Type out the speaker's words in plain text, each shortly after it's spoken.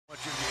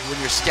when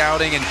you're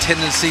scouting and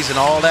tendencies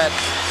and all that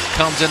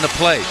comes into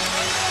play.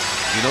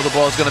 You know the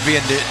ball's going to be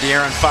in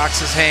De'Aaron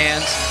Fox's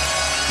hands.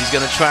 He's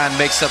going to try and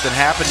make something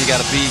happen. You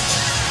got to be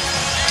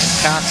in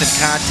constant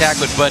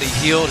contact with Buddy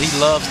Hield. He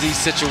loves these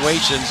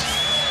situations.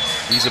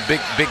 He's a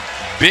big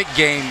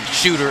game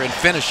shooter and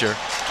finisher.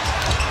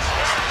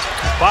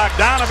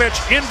 Bogdanovich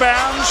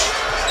inbounds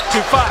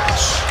to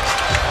Fox.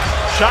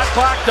 Shot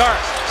clock dark.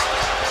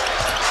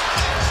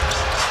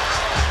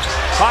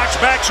 Fox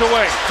backs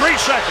away. 3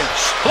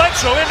 seconds.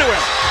 Bledsoe into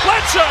him.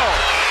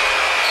 Bledsoe!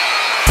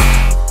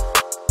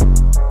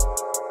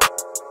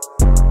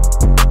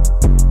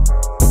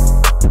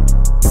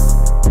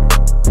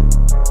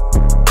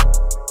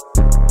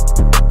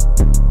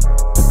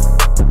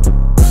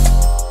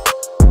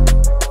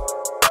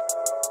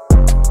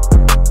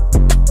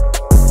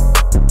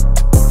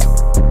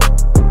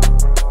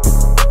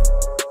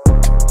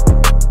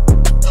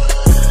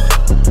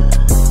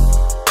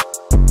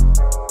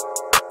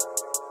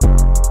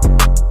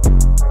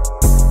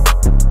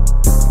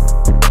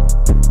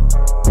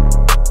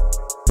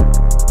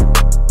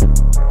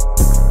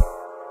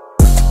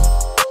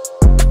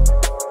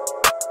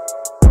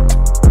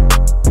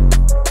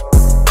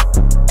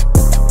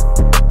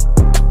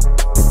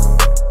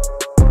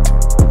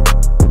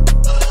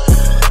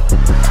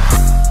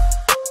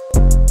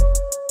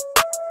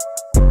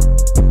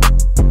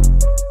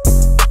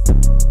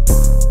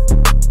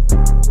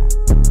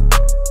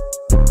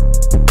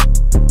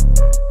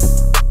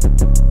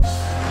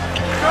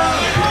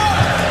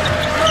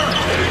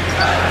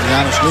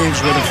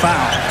 Leaves with a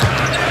foul.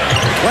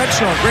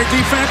 Bledsoe, great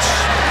defense.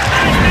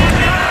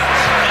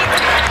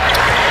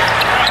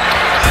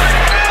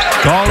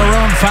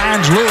 Calderon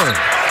finds Lure.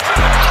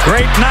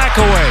 Great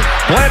knockaway.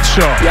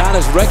 Bledsoe.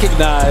 Giannis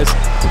recognized,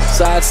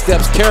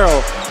 sidesteps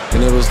Carroll,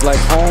 and it was like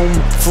home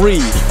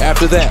free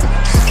after that.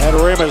 And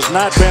Rim has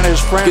not been his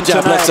friend Good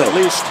job, tonight, Bledsoe. at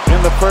least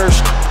in the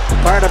first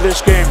part of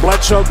this game.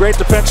 Bledsoe, great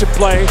defensive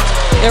play.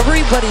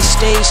 Everybody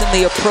stays in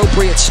the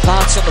appropriate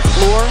spots on the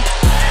floor.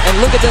 And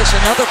look at this,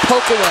 another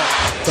poke away.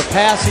 The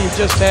pass he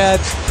just had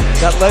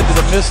that led to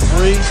the missed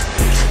 3.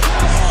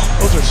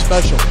 Those are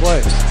special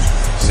plays.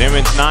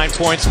 Simmons, 9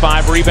 points,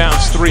 5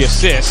 rebounds, 3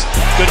 assists.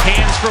 Good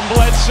hands from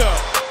Bledsoe.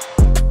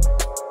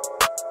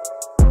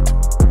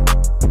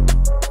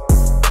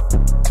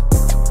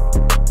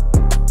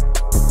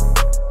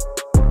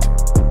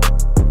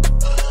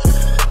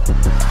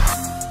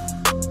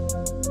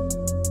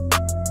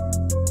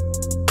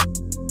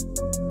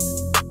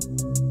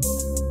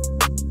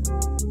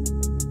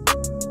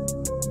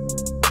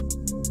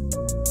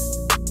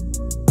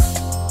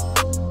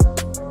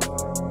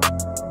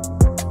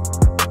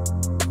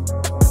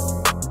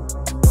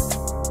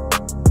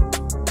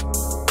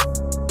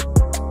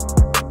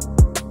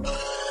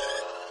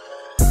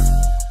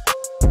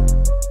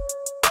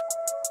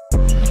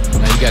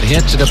 Got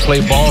Hinton to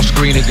play ball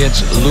screen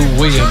against Lou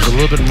Williams, a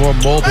little bit more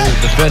mobile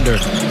defender.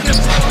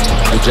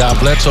 Good job,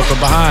 Bledsoe from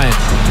behind.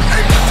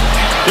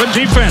 Good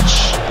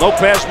defense.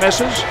 Lopez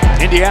misses.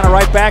 Indiana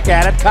right back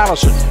at it.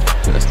 Collison.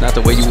 That's not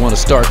the way you want to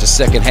start the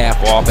second half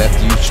off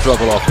after you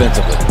struggle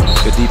offensively.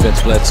 Good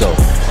defense, Bledsoe.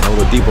 And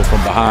Oladipo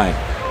from behind.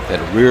 That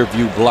rear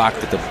view block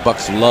that the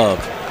Bucks love.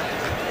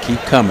 Keep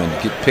coming.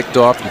 Get picked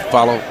off. You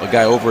follow a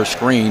guy over a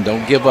screen.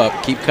 Don't give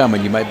up. Keep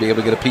coming. You might be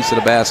able to get a piece of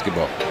the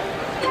basketball.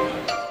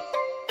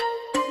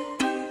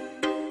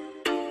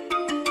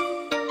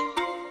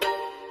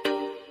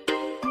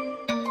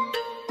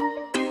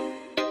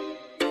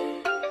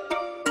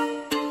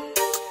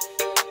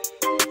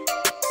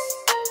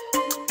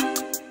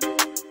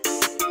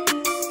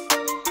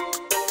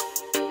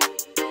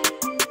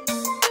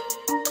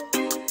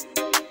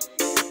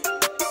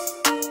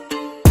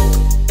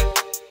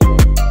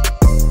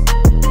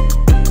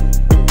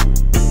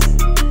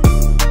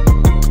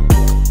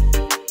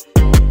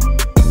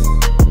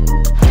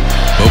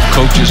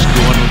 Coaches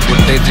going with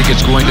what they think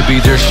is going to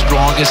be their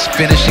strongest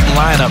finishing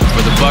lineup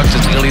for the Bucks.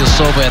 It's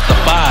Ilyasova at the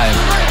 5.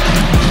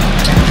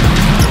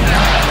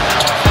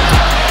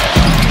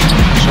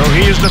 So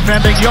he is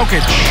defending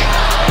Jokic.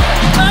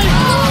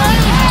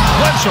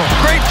 Bledsoe,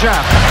 great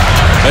job.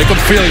 Make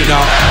them feel you now.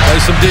 Play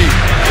some D.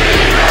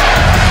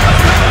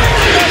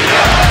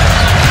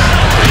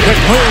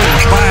 Good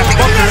move by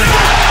Booker.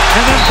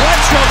 And then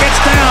Bledsoe gets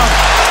down.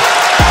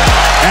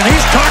 And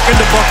he's talking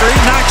to Booker. He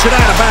knocks it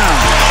out of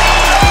bounds.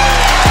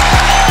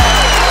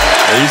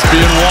 He's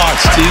being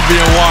watched. He's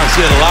being watched.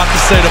 He had a lot to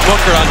say to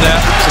Booker on that.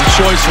 Some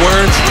choice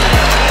words.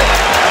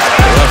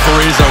 The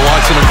referees are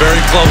watching him very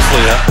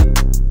closely.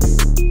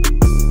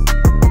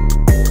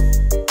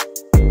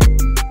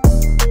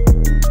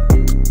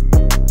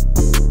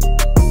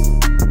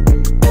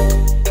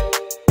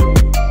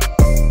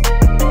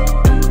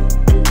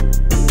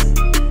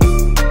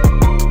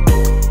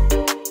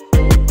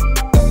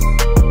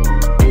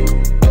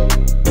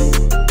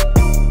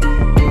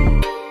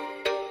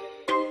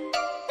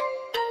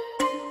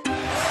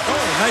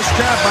 Nice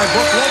job by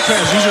Brook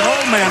Lopez. He's an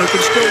old man who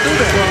can still do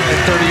that.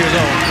 At 30 years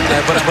old.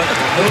 But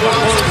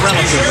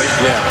relatively.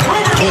 Yeah.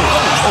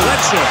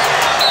 Bledsoe.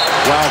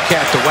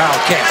 Wildcat to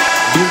Wildcat.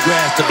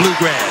 Bluegrass to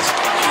bluegrass.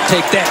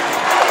 Take that.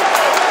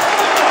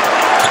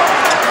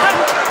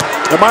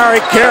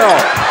 Amari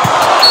Carroll.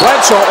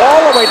 Bledsoe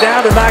all the way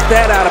down to knock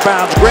that out of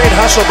bounds. Great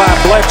hustle by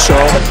Bledsoe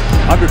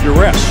under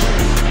duress.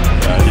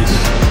 He's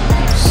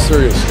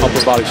serious upper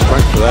body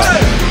strength for that.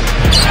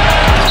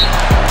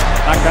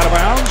 Knocked out of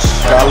bounds.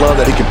 I love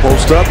that he can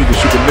post up, he can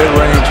shoot the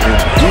mid-range, and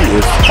he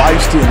is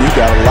feisty, and he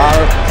got a lot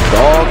of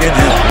dog in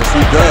him. Yes,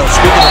 he does.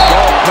 Speaking of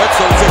dog,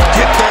 Bledsoe said,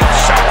 get that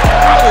shot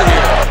out of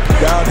here.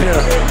 Down here,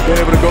 being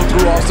able to go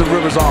through Austin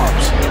Rivers'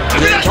 arms.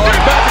 Then Tony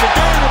back in the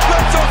game, and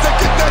Bledsoe said,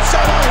 get that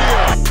shot out of here.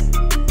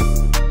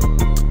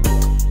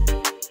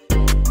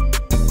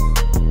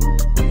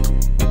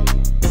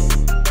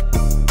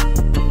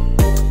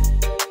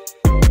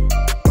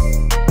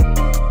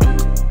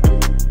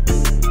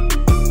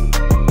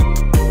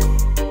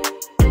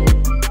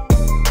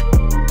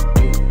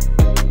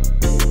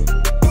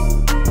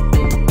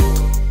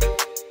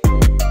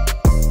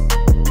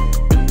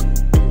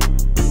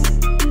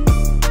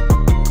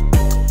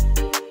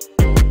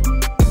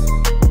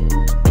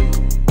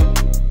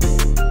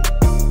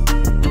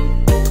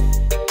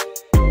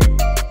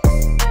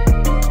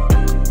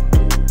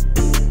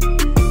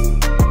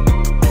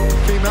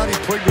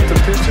 Played with the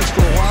Pistons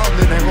for a while, and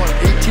then they won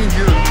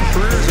 18-year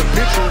career as a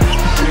pitcher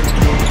in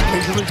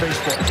Major League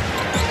Baseball.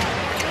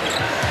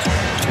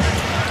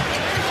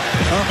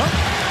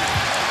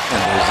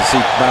 And there's to see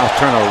Miles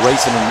Turner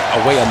racing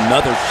away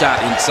another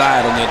shot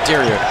inside on the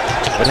interior,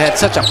 but had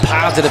such a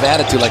positive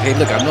attitude, like, hey,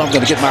 look, I know I'm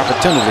going to get my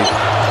opportunity.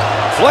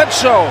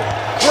 Bledsoe,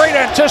 great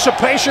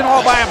anticipation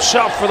all by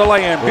himself for the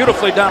lay-in.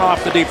 Beautifully done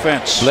off the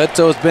defense.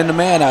 Bledsoe's been the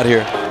man out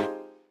here.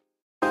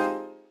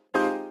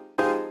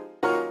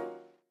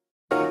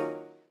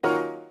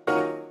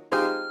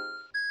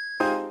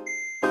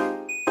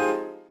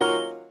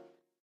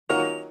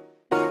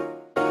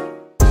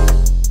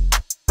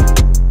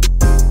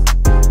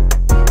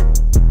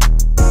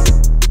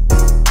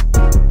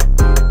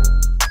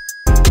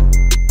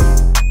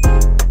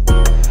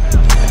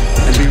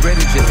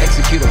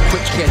 Execute a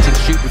quick catch and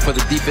shoot before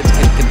the defense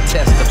can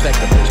contest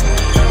effectively.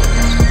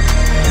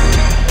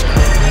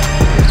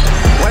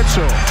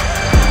 Bledsoe,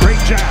 great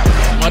job.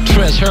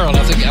 Montrezl Harrell,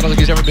 I don't think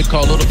he's ever been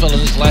called little fella in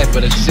his life,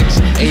 but at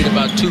 6'8",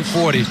 about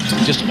 240,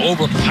 just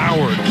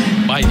overpowered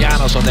by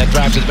Giannis on that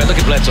drive to the bench. Look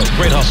at Bledsoe,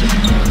 great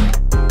hustle.